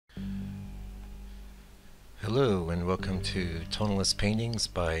Hello and welcome to Tonalist Paintings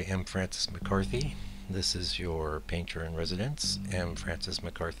by M. Francis McCarthy. This is your painter in residence, M. Francis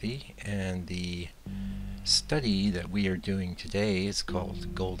McCarthy, and the study that we are doing today is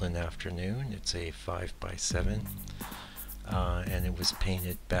called Golden Afternoon. It's a 5x7, and it was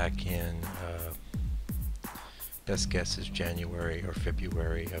painted back in, best guess is January or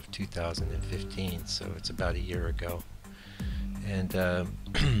February of 2015, so it's about a year ago. And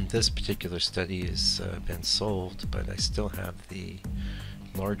this particular study has been sold, but I still have the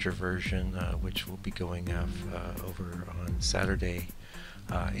larger version, which will be going over on Saturday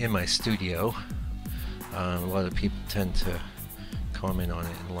in my studio. A lot of people tend to comment on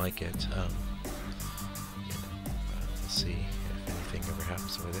it and like it. We'll see if anything ever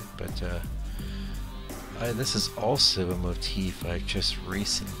happens with it. But this is also a motif I just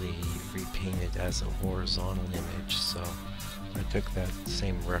recently repainted as a horizontal image. So I took that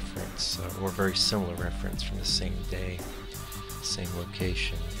same reference, or very similar reference from the same day, same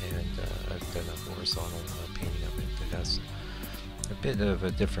location, and I've done a horizontal painting of it that has a bit of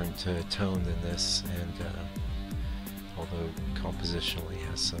a different tone than this, and although compositionally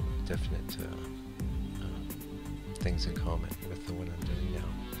has some definite things in common with the one I'm doing now.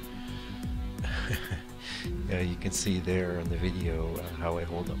 Yeah, you can see there on the video how I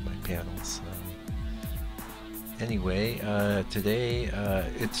hold up my panels. Anyway, today,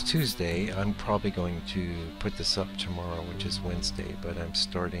 it's Tuesday. I'm probably going to put this up tomorrow, which is Wednesday, but I'm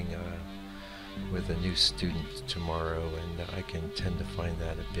starting with a new student tomorrow, and I can tend to find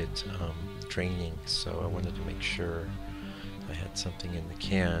that a bit draining, so I wanted to make sure I had something in the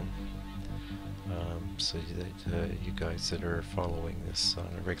can, so that you guys that are following this on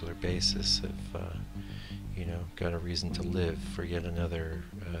a regular basis have you know, got a reason to live for yet another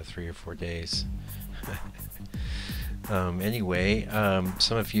 3 or 4 days. Anyway,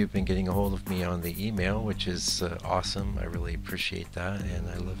 some of you have been getting a hold of me on the email, which is awesome. I really appreciate that, and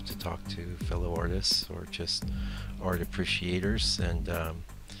I love to talk to fellow artists or just art appreciators. And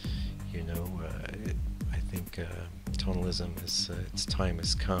you know, I think tonalism is its time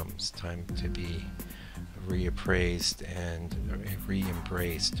has come. It's time to be reappraised and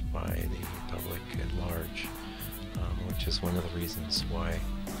re-embraced by the public at large, which is one of the reasons why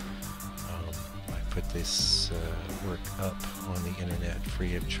I put this work up on the internet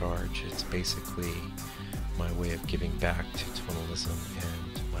free of charge. It's basically my way of giving back to tonalism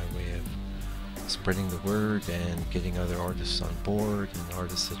and my way of spreading the word and getting other artists on board, and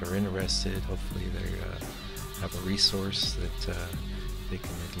artists that are interested. Hopefully they have a resource that they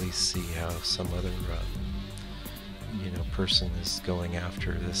can at least see how some other you know, person is going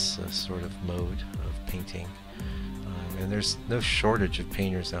after this sort of mode of painting. And there's no shortage of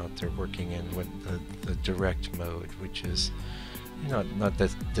painters out there working in what the direct mode, which is, you know, not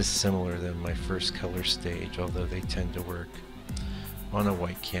that dissimilar than my first color stage, although they tend to work on a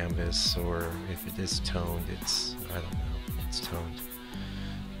white canvas, or if it is toned, it's, I don't know, it's toned.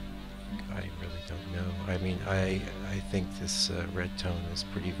 I really don't know. I mean, I think this red tone is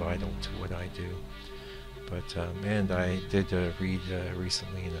pretty vital to what I do. But and I did read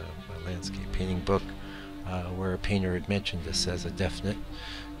recently in a landscape painting book where a painter had mentioned this as a definite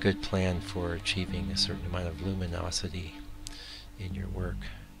good plan for achieving a certain amount of luminosity in your work.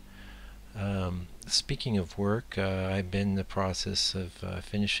 Speaking of work, I've been in the process of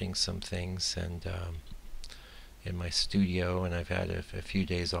finishing some things and in my studio, and I've had a few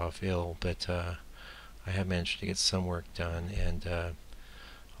days off ill, but I have managed to get some work done. And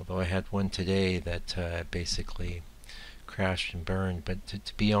although I had one today that basically crashed and burned, but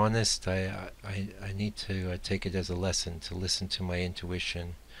to be honest, I need to take it as a lesson to listen to my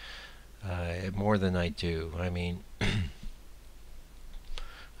intuition more than I do. I mean,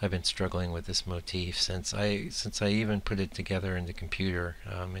 I've been struggling with this motif since I even put it together in the computer.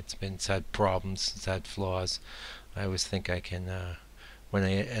 It's had problems, it's had flaws. I always think I can, when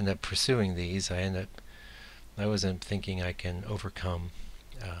I end up pursuing these, I wasn't thinking I can overcome.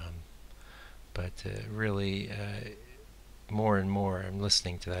 But really, more and more, I'm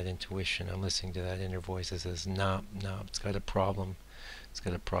listening to that intuition. I'm listening to that inner voice that says, no, it's got a problem. It's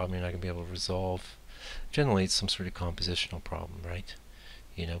got a problem you're not going to be able to resolve. Generally, it's some sort of compositional problem, right?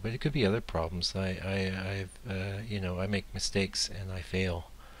 You know, but it could be other problems. You know, I make mistakes and I fail,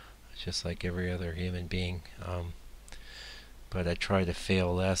 just like every other human being. But I try to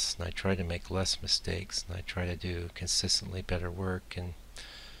fail less, and I try to make less mistakes, and I try to do consistently better work. And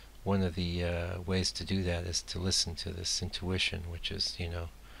one of the ways to do that is to listen to this intuition, which is, you know,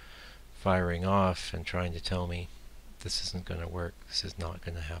 firing off and trying to tell me this isn't going to work, this is not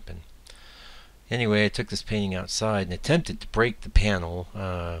going to happen. Anyway, I took this painting outside and attempted to break the panel.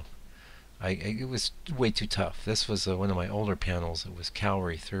 it was way too tough. This was one of my older panels. It was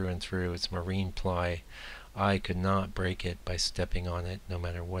Cowrie through and through. It's marine ply. I could not break it by stepping on it, no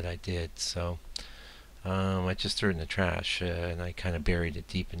matter what I did. So I just threw it in the trash, and I kind of buried it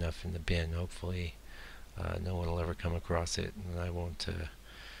deep enough in the bin. Hopefully, no one will ever come across it, and I won't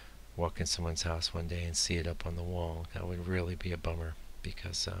walk in someone's house one day and see it up on the wall. That would really be a bummer,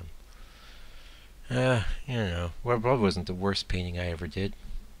 because you know, well, it probably wasn't the worst painting I ever did.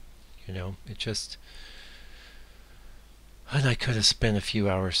 You know, it just, and I could have spent a few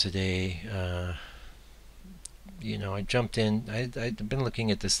hours today. You know, I jumped in. I'd been looking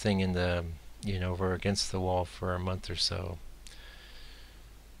at this thing in the, you know, over against the wall for a month or so,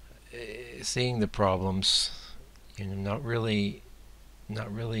 seeing the problems. You know, not really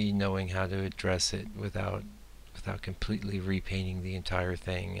knowing how to address it without completely repainting the entire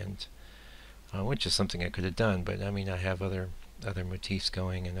thing, and which is something I could have done. But I mean, I have other motifs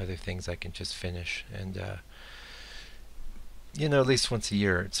going and other things I can just finish, and you know, at least once a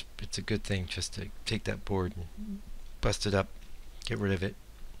year, it's a good thing just to take that board and bust it up, get rid of it,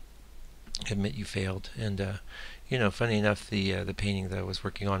 admit you failed. And you know, funny enough, the painting that I was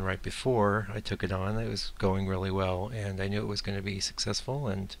working on right before I took it on, it was going really well, and I knew it was going to be successful.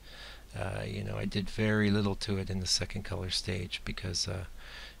 And you know, I did very little to it in the second color stage, because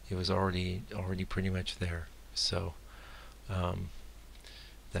it was already pretty much there. So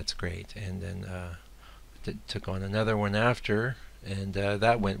that's great. And then took on another one after, and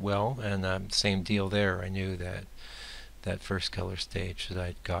that went well. And same deal there. I knew that first color stage that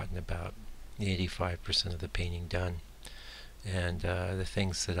I'd gotten about 85% of the painting done, and the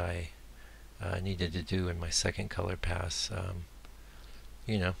things that I needed to do in my second color pass,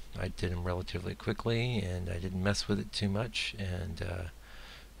 you know, I did them relatively quickly, and I didn't mess with it too much. And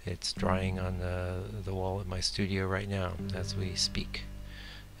it's drying on the wall of my studio right now as we speak,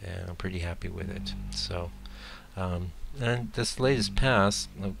 and I'm pretty happy with it. So and this latest pass,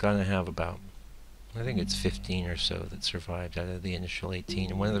 I'm gonna have about, I think it's 15 or so that survived out of the initial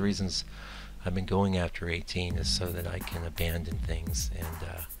 18. And one of the reasons I've been going after 18 is so that I can abandon things, and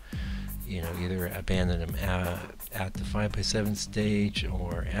you know, either abandon them at the 5x7 stage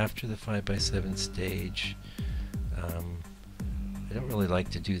or after the 5x7 stage. I don't really like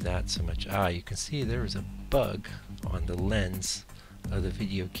to do that so much. You can see there is a bug on the lens of the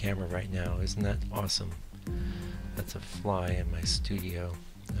video camera right now. Isn't that awesome? That's a fly in my studio.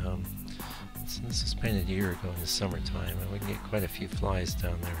 So this was painted a year ago in the summertime, and we can get quite a few flies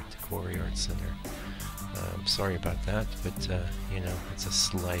down there at the Quarry Art Center. Sorry about that, but you know, it's a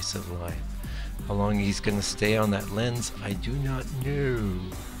slice of life. How long he's going to stay on that lens, I do not know.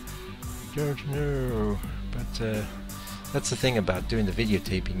 Don't know. But that's the thing about doing the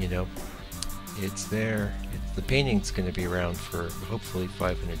videotaping, you know. It's there. The painting's going to be around for hopefully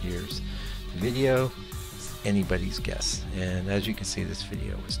 500 years. The video, anybody's guess. And as you can see, this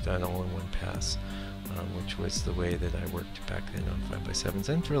video was done all in one pass, which was the way that I worked back then on 5x7s.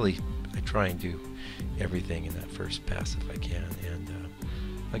 And really, I try and do everything in that first pass if I can. And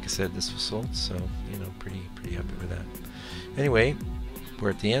like I said, this was sold, so you know, pretty happy with that. Anyway, we're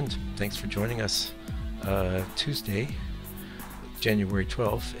at the end. Thanks for joining us. Tuesday, January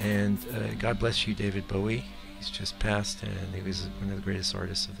 12th, and God bless you, David Bowie. He's just passed, and he was one of the greatest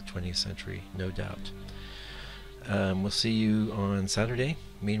artists of the 20th century, no doubt. We'll see you on Saturday.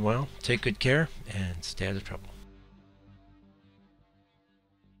 Meanwhile, take good care and stay out of trouble.